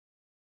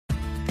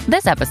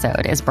This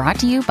episode is brought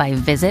to you by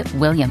Visit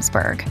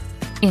Williamsburg.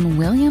 In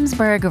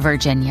Williamsburg,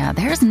 Virginia,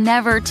 there's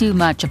never too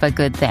much of a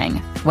good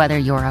thing. Whether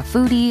you're a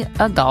foodie,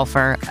 a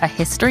golfer, a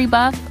history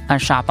buff, a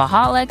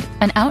shopaholic,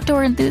 an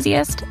outdoor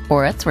enthusiast,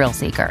 or a thrill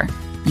seeker,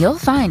 you'll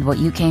find what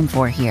you came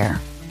for here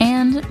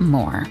and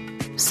more.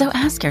 So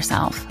ask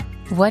yourself,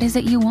 what is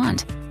it you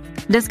want?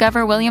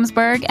 Discover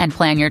Williamsburg and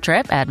plan your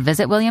trip at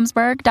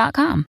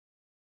visitwilliamsburg.com.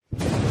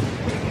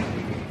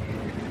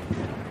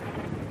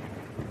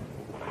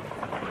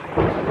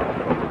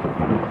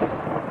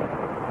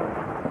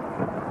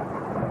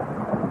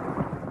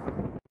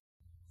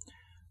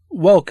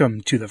 Welcome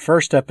to the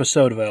first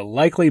episode of a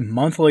likely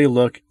monthly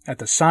look at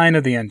the sign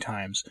of the end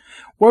times,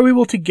 where we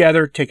will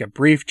together take a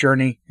brief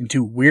journey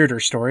into weirder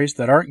stories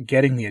that aren't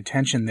getting the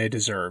attention they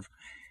deserve.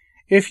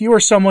 If you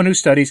are someone who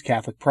studies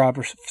Catholic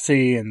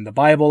prophecy and the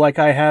Bible like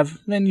I have,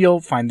 then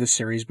you'll find this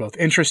series both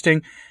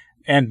interesting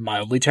and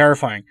mildly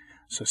terrifying.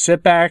 So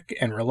sit back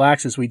and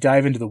relax as we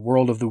dive into the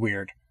world of the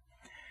weird.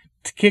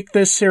 To kick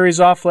this series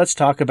off, let's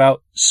talk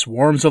about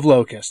swarms of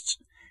locusts.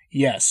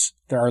 Yes,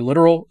 there are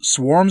literal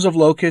swarms of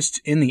locusts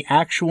in the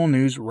actual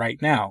news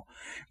right now,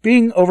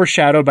 being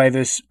overshadowed by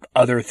this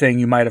other thing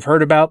you might have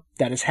heard about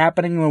that is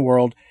happening in the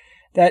world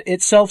that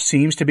itself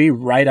seems to be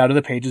right out of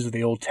the pages of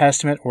the Old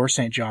Testament or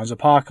St. John's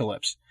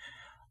Apocalypse.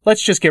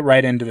 Let's just get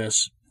right into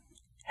this.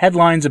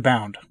 Headlines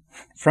abound.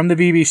 From the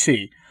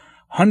BBC,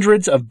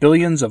 hundreds of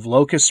billions of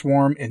locusts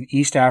swarm in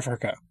East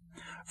Africa.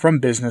 From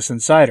Business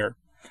Insider,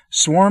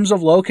 swarms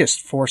of locusts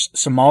force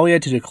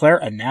Somalia to declare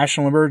a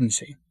national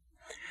emergency.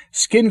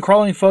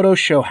 Skin-crawling photos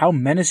show how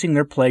menacing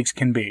their plagues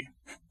can be.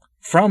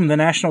 From the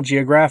National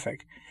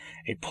Geographic,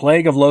 a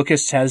plague of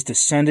locusts has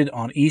descended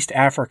on East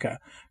Africa.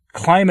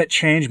 Climate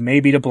change may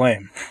be to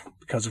blame.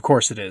 Because of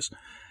course it is.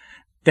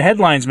 The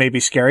headlines may be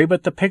scary,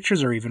 but the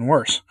pictures are even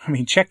worse. I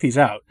mean, check these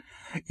out.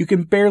 You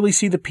can barely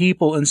see the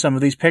people in some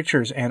of these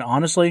pictures, and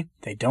honestly,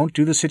 they don't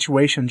do the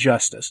situation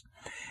justice.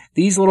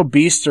 These little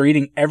beasts are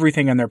eating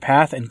everything in their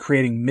path and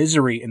creating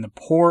misery in the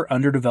poor,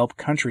 underdeveloped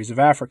countries of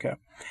Africa.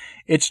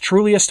 It's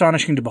truly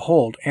astonishing to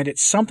behold, and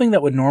it's something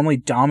that would normally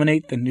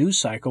dominate the news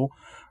cycle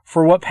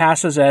for what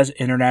passes as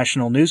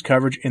international news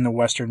coverage in the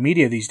Western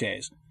media these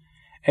days.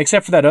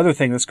 Except for that other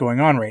thing that's going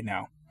on right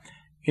now.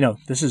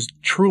 This is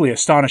truly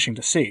astonishing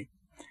to see.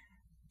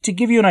 To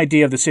give you an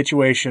idea of the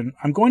situation,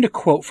 I'm going to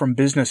quote from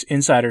Business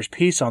Insider's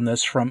piece on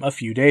this from a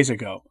few days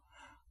ago.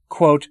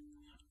 Quote,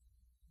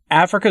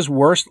 Africa's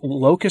worst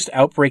locust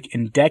outbreak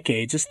in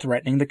decades is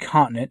threatening the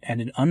continent at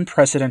an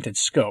unprecedented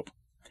scope.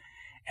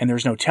 And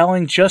there's no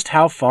telling just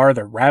how far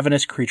the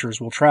ravenous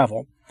creatures will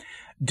travel.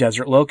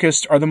 Desert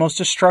locusts are the most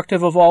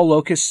destructive of all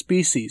locust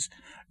species,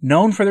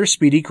 known for their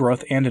speedy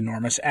growth and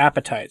enormous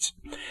appetites.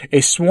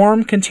 A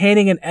swarm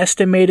containing an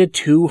estimated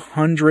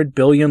 200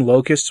 billion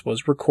locusts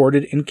was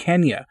recorded in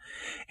Kenya,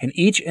 and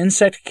each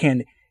insect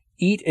can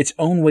eat its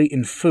own weight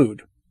in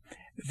food.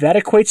 That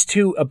equates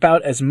to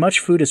about as much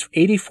food as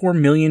 84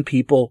 million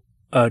people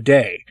a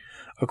day,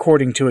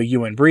 according to a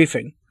UN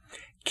briefing.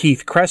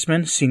 Keith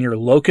Cressman, Senior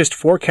Locust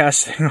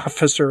Forecasting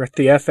Officer at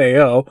the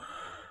FAO,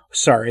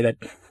 sorry,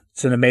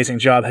 that's an amazing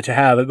job to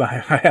have,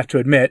 I have to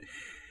admit,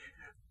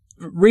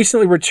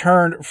 recently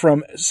returned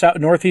from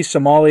northeast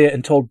Somalia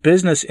and told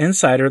Business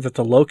Insider that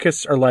the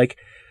locusts are like,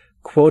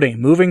 quote, a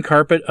moving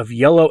carpet of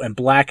yellow and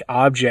black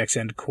objects,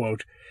 end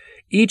quote,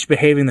 each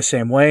behaving the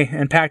same way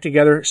and packed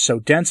together so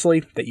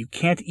densely that you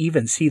can't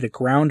even see the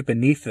ground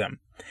beneath them.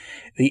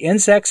 The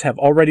insects have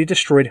already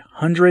destroyed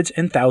hundreds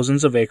and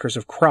thousands of acres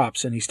of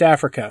crops in East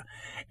Africa,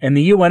 and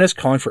the UN is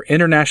calling for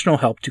international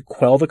help to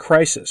quell the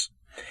crisis.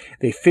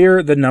 They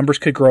fear the numbers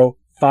could grow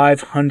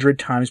 500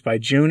 times by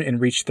June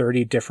and reach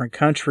 30 different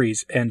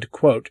countries, end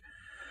quote.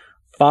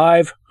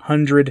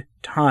 500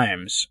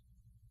 times.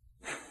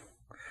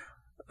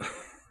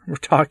 We're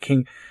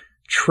talking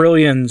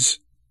trillions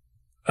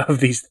of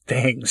these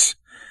things.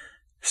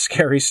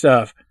 Scary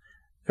stuff.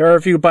 There are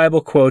a few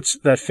Bible quotes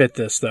that fit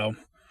this, though.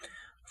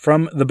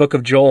 From the book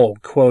of Joel,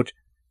 quote,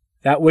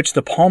 That which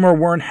the palmer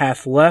worm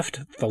hath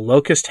left, the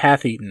locust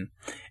hath eaten,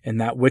 and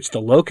that which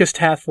the locust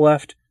hath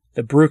left,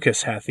 the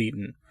brucus hath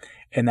eaten,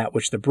 and that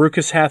which the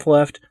brucus hath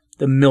left,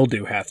 the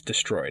mildew hath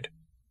destroyed.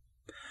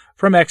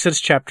 From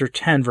Exodus chapter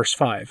 10, verse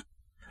 5,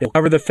 They will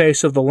cover the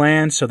face of the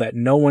land so that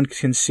no one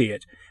can see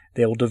it.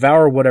 They will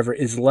devour whatever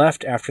is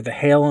left after the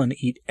hail and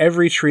eat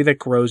every tree that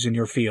grows in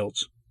your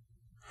fields.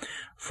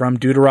 From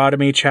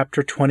Deuteronomy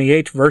chapter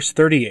 28, verse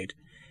 38,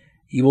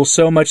 You will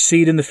sow much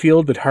seed in the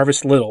field, but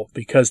harvest little,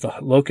 because the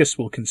locust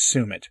will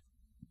consume it.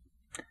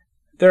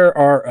 There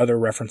are other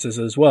references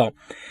as well.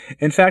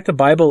 In fact, the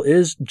Bible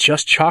is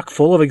just chock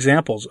full of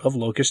examples of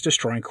locusts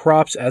destroying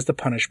crops as the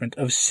punishment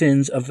of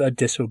sins of a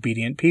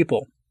disobedient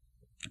people.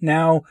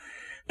 Now,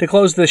 to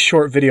close this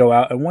short video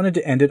out, I wanted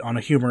to end it on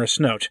a humorous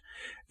note.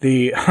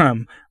 The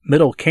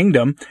Middle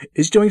Kingdom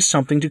is doing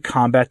something to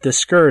combat this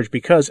scourge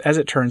because, as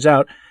it turns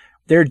out,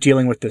 they're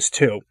dealing with this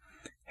too.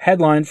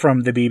 Headline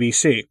from the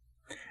BBC.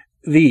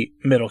 The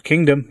Middle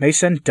Kingdom may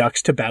send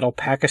ducks to battle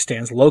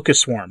Pakistan's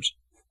locust swarms.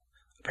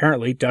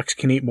 Apparently, ducks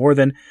can eat more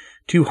than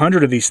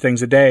 200 of these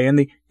things a day, and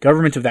the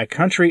government of that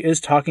country is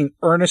talking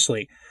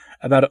earnestly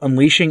about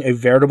unleashing a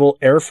veritable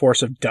air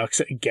force of ducks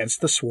against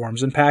the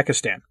swarms in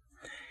Pakistan.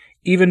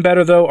 Even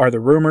better, though, are the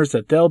rumors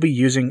that they'll be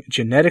using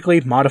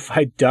genetically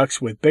modified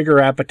ducks with bigger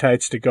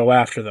appetites to go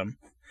after them.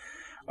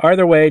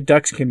 Either way,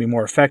 ducks can be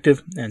more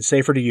effective and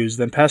safer to use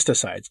than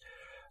pesticides,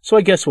 so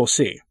I guess we'll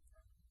see.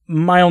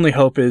 My only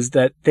hope is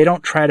that they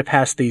don't try to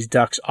pass these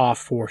ducks off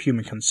for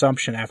human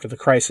consumption after the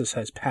crisis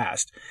has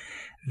passed.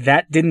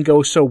 That didn't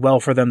go so well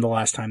for them the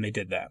last time they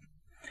did that.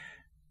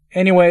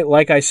 Anyway,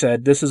 like I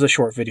said, this is a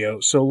short video,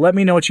 so let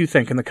me know what you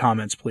think in the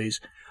comments, please.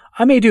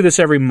 I may do this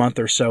every month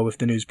or so if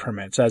the news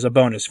permits, as a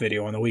bonus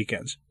video on the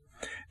weekends.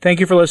 Thank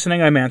you for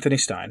listening. I'm Anthony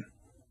Stein.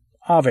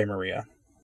 Ave Maria.